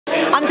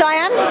I'm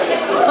Diane.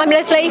 I'm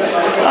Leslie.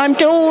 I'm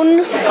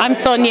Dawn. I'm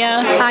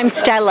Sonia. I'm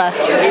Stella.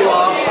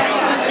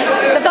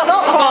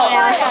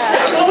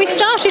 We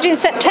started in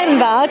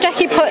September.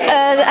 Jackie put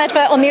an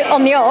advert on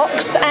the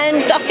Ox,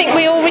 and I think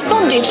we all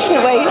responded,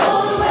 didn't we?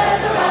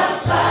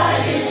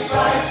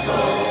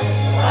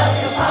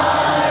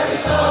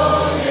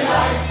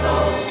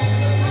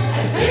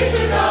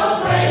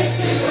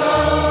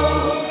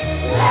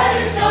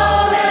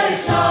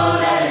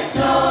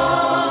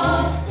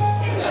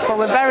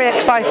 We're very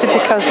excited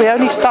because we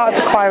only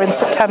started the choir in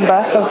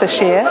September of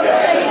this year,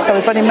 so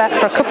we've only met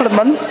for a couple of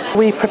months.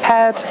 We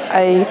prepared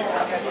a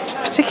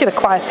particular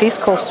choir piece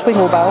called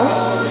Swingle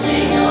Bells.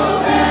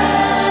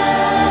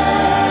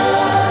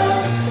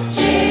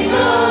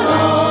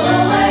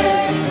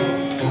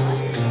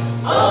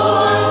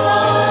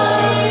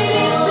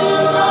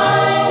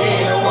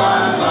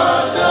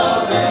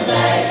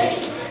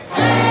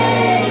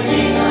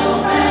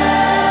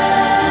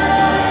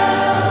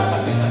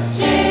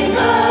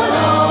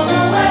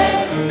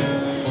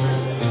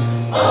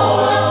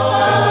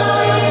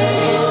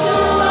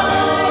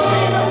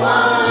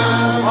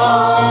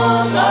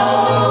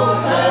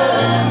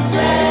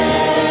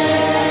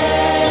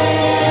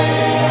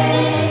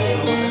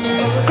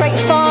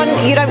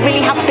 You don't really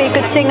have to be a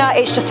good singer,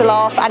 it's just a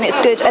laugh, and it's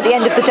good at the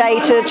end of the day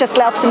to just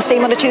let off some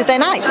steam on a Tuesday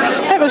night.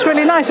 It was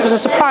really nice. It was a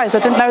surprise. I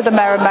didn't know the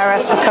Mayor and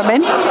Mayoress were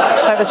coming,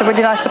 so it was a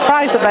really nice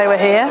surprise that they were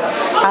here,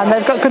 and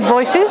they've got good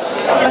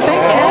voices, I think.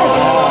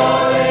 Yes.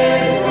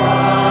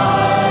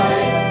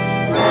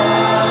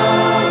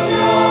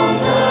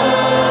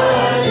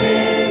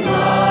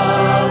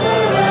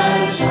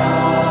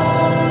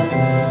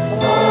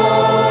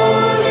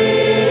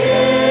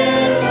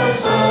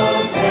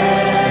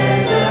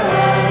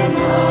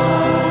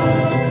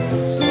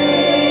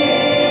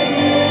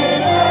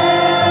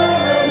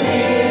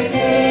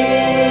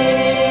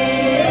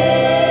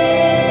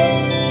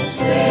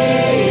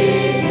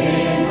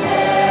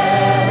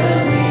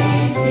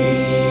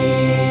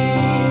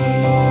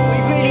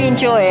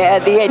 Enjoy it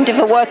at the end of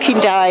a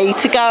working day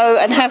to go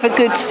and have a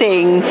good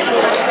sing.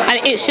 And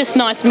it's just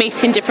nice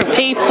meeting different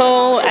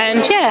people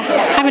and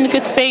having a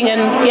good sing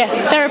and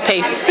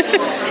therapy.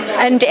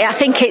 And I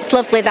think it's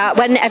lovely that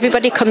when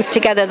everybody comes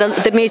together,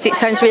 the music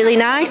sounds really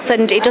nice,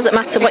 and it doesn't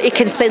matter what you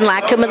can sing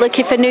like, and we're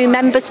looking for new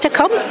members to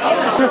come.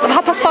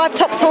 5:30,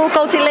 Tops Hall,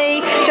 Goldie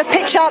Lee. Just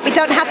pitch up. You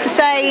don't have to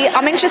say,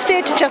 I'm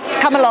interested, just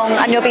come along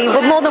and you'll be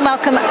more than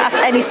welcome at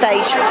any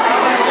stage.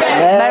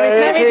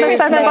 Merry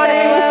Christmas,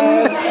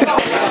 everybody.